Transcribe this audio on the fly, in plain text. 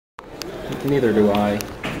Neither do I.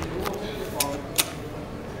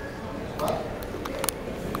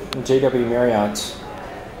 JW Marriott.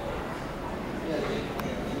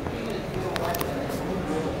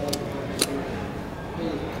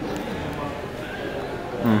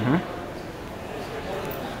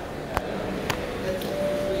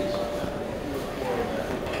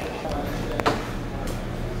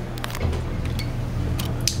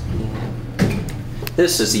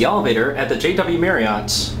 This is the elevator at the JW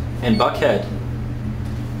Marriott in Buckhead.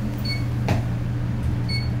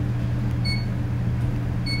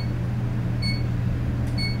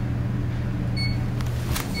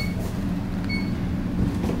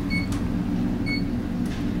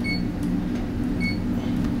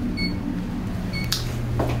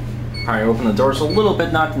 Alright, open the doors a little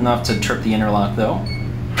bit, not enough to trip the interlock though.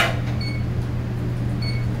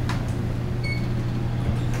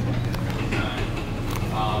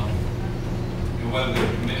 Whether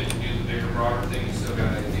they're committed to do the bigger, broader thing, you still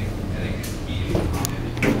got, I think it's key.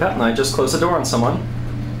 Yeah, and I just closed the door on someone.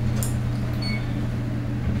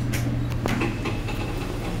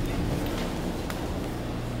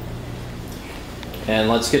 And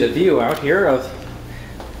let's get a view out here of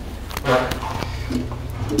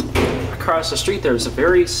across the street. There's a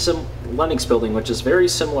very Lennox building, which is very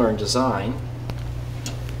similar in design.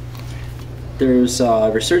 There's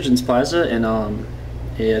Resurgence Plaza and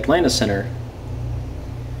the Atlanta Center.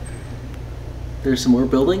 There's some more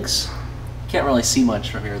buildings. Can't really see much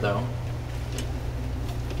from here though.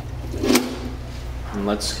 And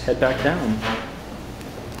let's head back down.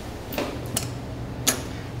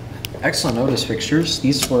 Excellent Otis fixtures.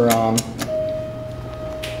 These were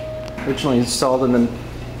originally installed and then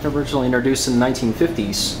originally introduced in the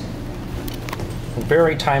 1950s.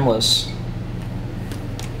 Very timeless.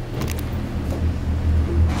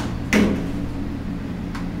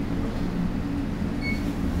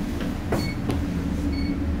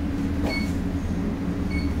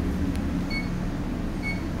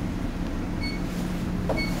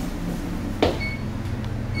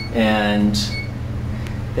 And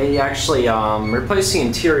they actually replaced the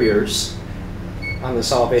interiors on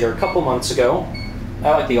this elevator a couple months ago. I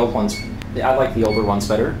like the old ones. I like the older ones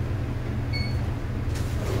better.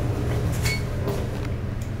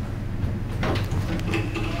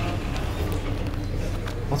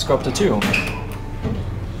 Let's go up to 2.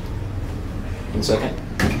 One second.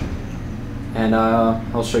 And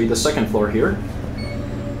I'll show you the second floor here.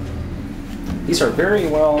 These are very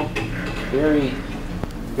well, very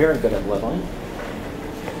good at leveling.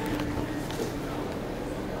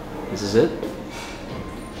 This is it.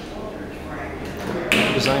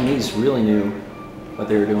 Whoever designed these really knew what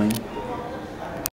they were doing.